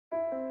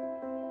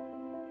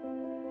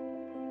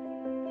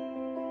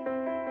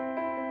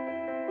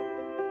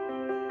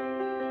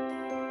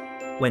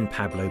when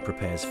Pablo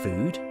prepares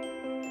food,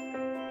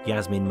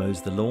 Yasmin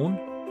mows the lawn,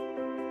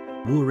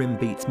 Wurim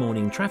beats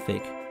morning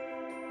traffic,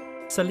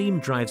 Salim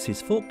drives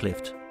his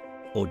forklift,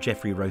 or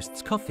Jeffrey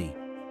roasts coffee,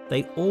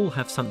 they all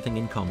have something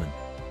in common.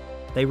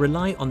 They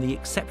rely on the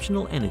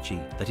exceptional energy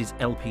that is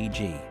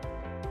LPG.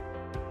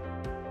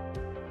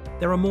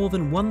 There are more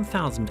than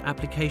 1,000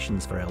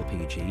 applications for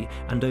LPG,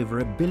 and over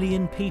 1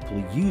 billion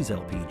people use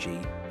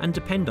LPG and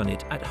depend on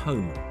it at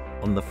home,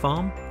 on the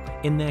farm,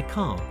 in their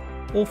car,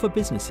 or for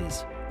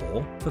businesses,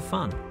 or for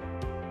fun.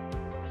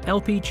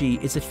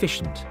 LPG is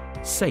efficient,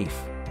 safe,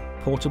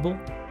 portable,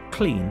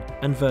 clean,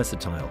 and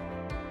versatile.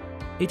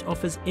 It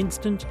offers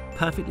instant,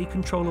 perfectly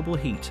controllable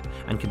heat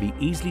and can be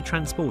easily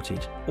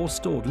transported or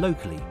stored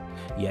locally,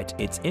 yet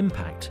its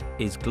impact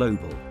is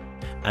global.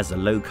 As a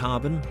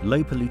low-carbon,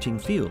 low-polluting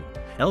fuel,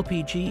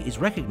 LPG is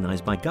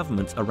recognised by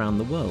governments around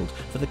the world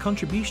for the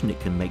contribution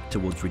it can make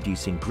towards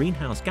reducing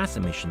greenhouse gas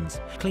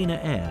emissions, cleaner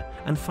air,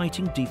 and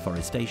fighting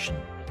deforestation.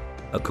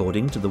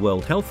 According to the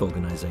World Health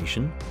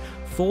Organization,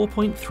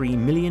 4.3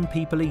 million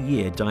people a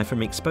year die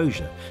from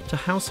exposure to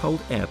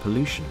household air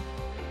pollution.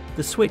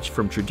 The switch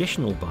from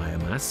traditional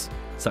biomass,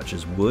 such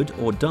as wood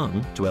or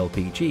dung, to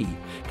LPG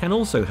can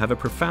also have a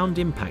profound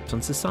impact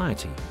on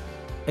society,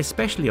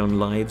 especially on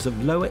lives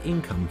of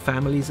lower-income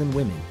families and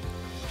women,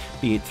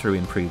 be it through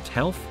improved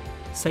health,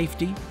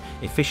 safety,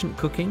 efficient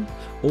cooking,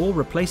 or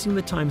replacing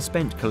the time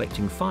spent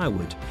collecting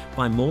firewood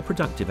by more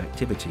productive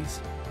activities.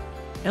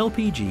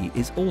 LPG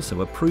is also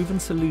a proven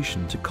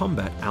solution to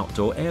combat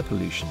outdoor air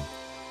pollution.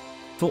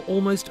 For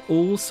almost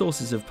all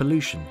sources of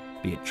pollution,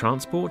 be it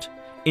transport,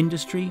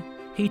 industry,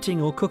 heating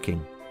or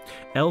cooking,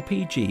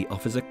 LPG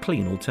offers a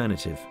clean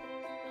alternative.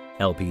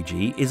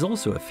 LPG is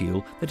also a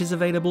fuel that is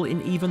available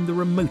in even the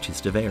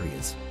remotest of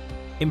areas,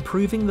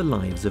 improving the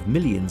lives of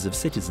millions of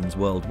citizens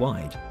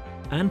worldwide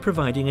and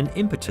providing an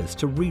impetus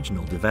to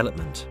regional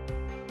development.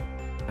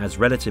 As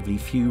relatively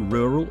few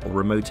rural or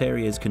remote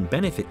areas can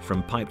benefit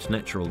from piped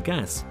natural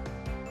gas,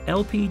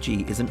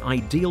 LPG is an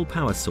ideal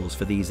power source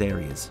for these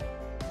areas,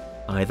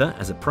 either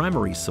as a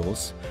primary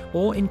source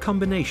or in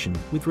combination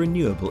with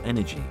renewable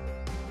energy.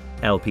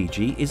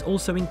 LPG is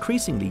also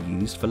increasingly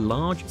used for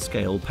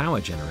large-scale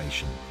power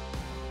generation.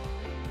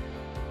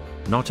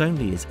 Not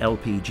only is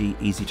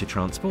LPG easy to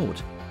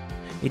transport,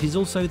 it is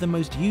also the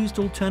most used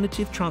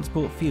alternative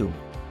transport fuel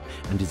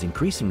and is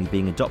increasingly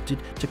being adopted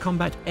to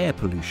combat air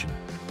pollution,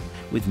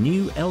 with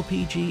new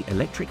LPG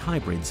electric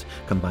hybrids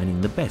combining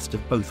the best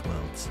of both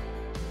worlds.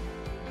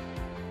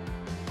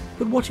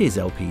 But what is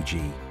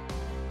LPG?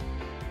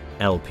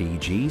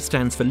 LPG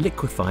stands for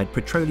liquefied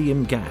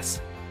petroleum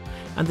gas,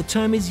 and the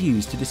term is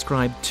used to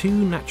describe two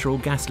natural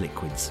gas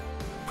liquids,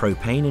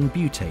 propane and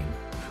butane,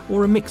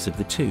 or a mix of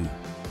the two.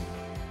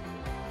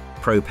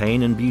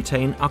 Propane and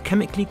butane are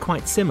chemically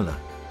quite similar,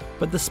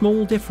 but the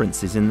small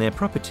differences in their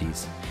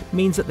properties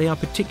means that they are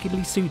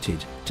particularly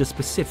suited to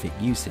specific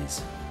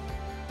uses.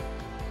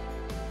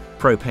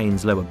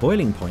 Propane's lower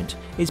boiling point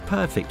is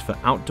perfect for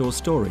outdoor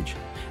storage,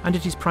 and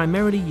it is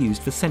primarily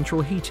used for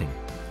central heating,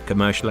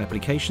 commercial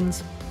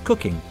applications,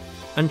 cooking,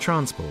 and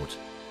transport.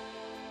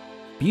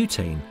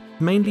 Butane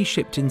mainly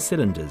shipped in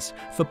cylinders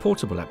for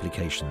portable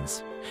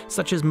applications,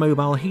 such as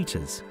mobile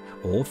heaters,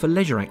 or for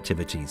leisure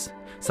activities,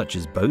 such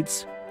as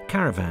boats,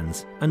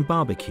 caravans, and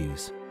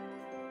barbecues.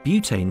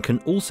 Butane can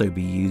also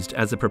be used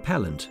as a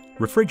propellant,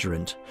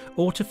 refrigerant,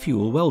 or to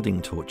fuel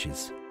welding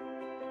torches.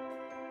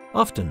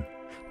 Often,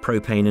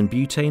 propane and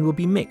butane will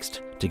be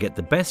mixed to get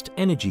the best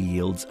energy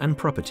yields and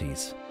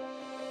properties.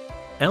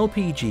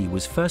 LPG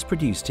was first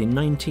produced in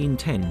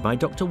 1910 by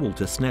Dr.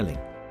 Walter Snelling.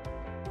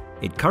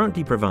 It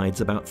currently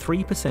provides about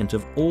 3%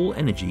 of all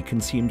energy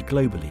consumed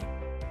globally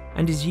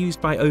and is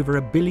used by over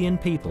 1 billion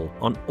people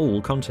on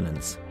all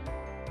continents.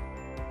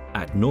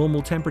 At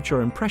normal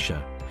temperature and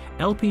pressure,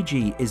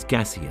 LPG is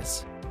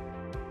gaseous.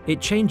 It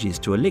changes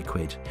to a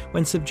liquid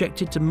when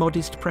subjected to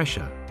modest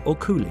pressure or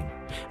cooling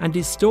and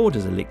is stored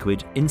as a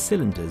liquid in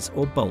cylinders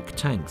or bulk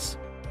tanks.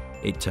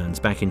 It turns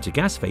back into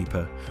gas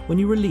vapor when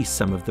you release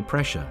some of the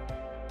pressure.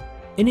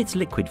 In its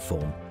liquid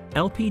form,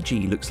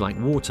 LPG looks like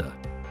water.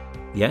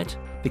 Yet,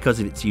 because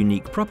of its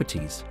unique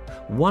properties,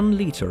 1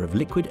 litre of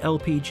liquid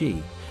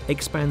LPG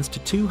expands to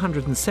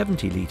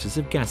 270 litres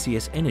of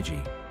gaseous energy,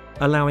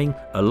 allowing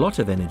a lot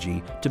of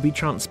energy to be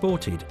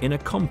transported in a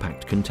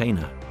compact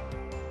container.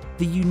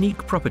 The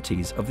unique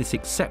properties of this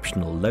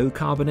exceptional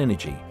low-carbon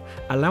energy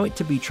allow it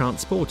to be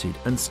transported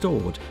and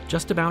stored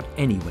just about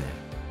anywhere,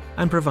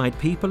 and provide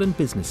people and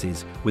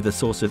businesses with a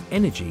source of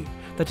energy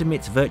that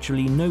emits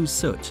virtually no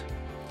soot,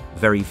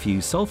 very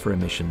few sulfur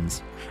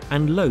emissions,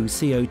 and low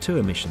CO2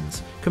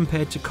 emissions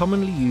compared to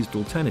commonly used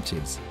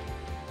alternatives.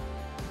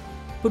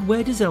 But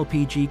where does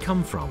LPG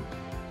come from?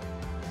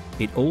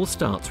 It all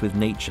starts with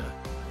nature.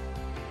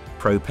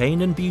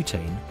 Propane and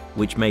butane,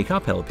 which make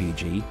up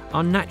LPG,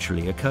 are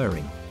naturally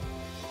occurring.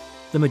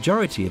 The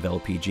majority of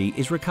LPG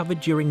is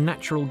recovered during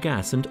natural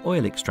gas and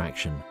oil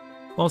extraction,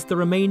 whilst the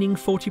remaining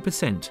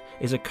 40%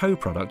 is a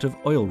co-product of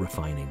oil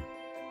refining.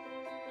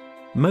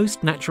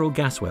 Most natural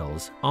gas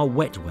wells are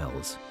wet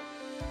wells,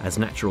 As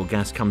natural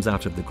gas comes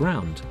out of the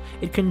ground,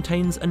 it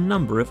contains a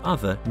number of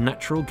other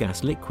natural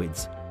gas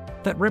liquids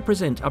that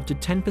represent up to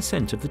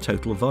 10% of the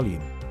total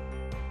volume.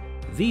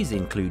 These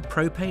include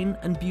propane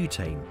and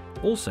butane,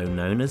 also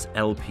known as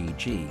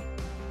LPG.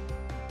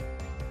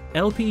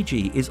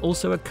 LPG is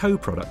also a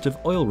co-product of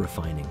oil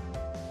refining.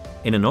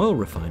 In an oil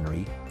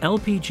refinery,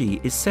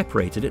 LPG is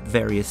separated at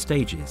various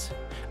stages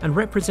and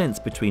represents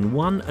between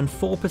 1 and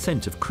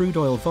 4% of crude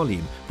oil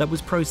volume that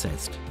was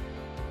processed.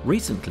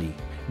 Recently,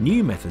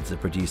 new methods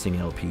of producing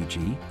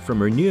LPG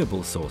from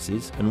renewable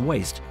sources and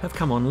waste have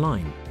come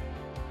online.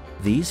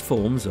 These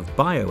forms of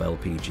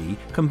bio-LPG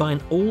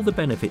combine all the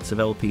benefits of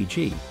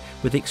LPG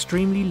with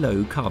extremely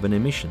low carbon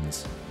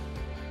emissions.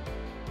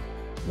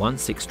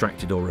 Once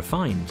extracted or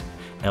refined,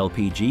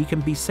 LPG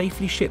can be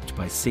safely shipped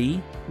by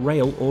sea,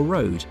 rail or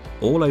road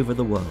all over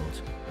the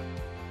world.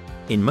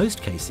 In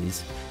most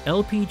cases,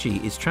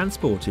 LPG is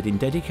transported in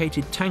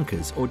dedicated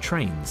tankers or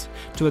trains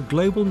to a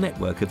global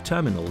network of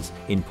terminals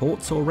in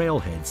ports or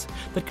railheads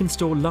that can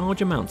store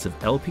large amounts of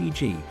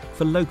LPG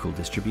for local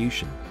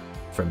distribution.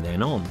 From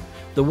then on,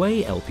 the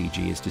way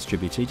LPG is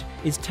distributed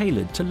is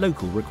tailored to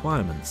local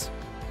requirements.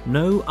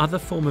 No other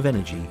form of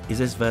energy is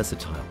as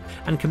versatile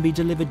and can be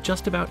delivered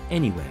just about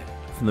anywhere,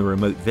 from the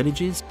remote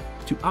villages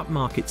to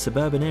upmarket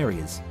suburban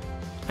areas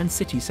and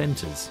city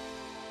centres.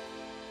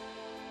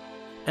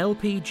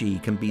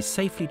 LPG can be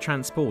safely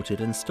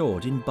transported and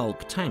stored in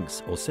bulk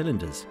tanks or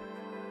cylinders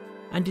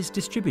and is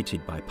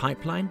distributed by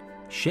pipeline,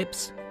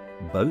 ships,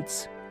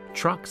 boats,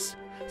 trucks,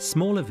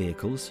 smaller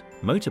vehicles,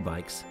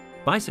 motorbikes,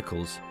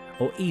 bicycles,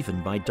 or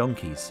even by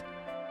donkeys.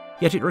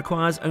 Yet it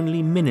requires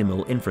only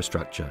minimal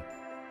infrastructure.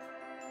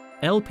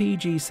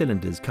 LPG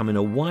cylinders come in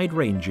a wide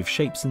range of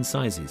shapes and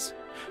sizes,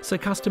 so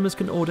customers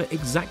can order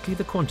exactly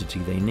the quantity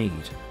they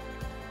need.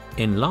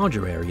 In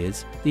larger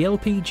areas, the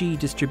LPG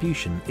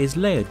distribution is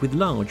layered with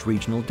large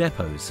regional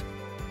depots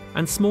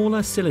and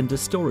smaller cylinder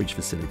storage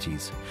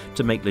facilities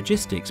to make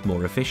logistics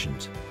more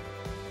efficient.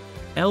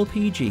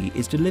 LPG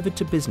is delivered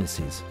to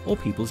businesses or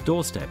people's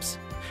doorsteps,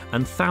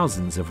 and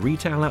thousands of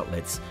retail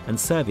outlets and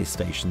service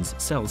stations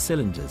sell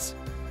cylinders.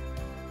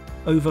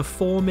 Over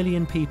 4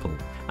 million people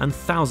and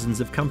thousands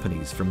of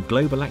companies, from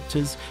global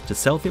actors to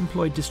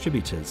self-employed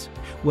distributors,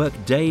 work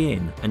day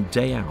in and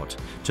day out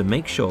to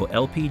make sure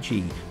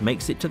LPG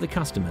makes it to the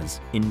customers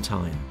in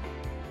time.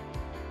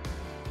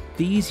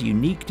 These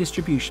unique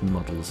distribution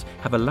models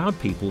have allowed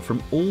people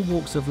from all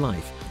walks of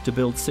life to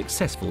build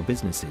successful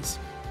businesses.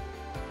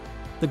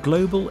 The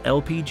global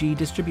LPG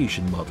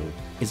distribution model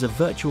is a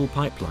virtual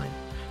pipeline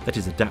that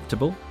is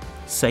adaptable,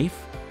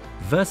 safe,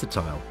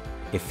 versatile,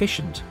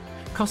 efficient,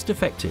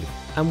 cost-effective,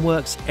 and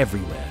works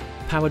everywhere,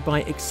 powered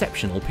by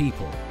exceptional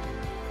people.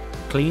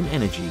 Clean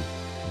energy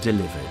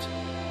delivered.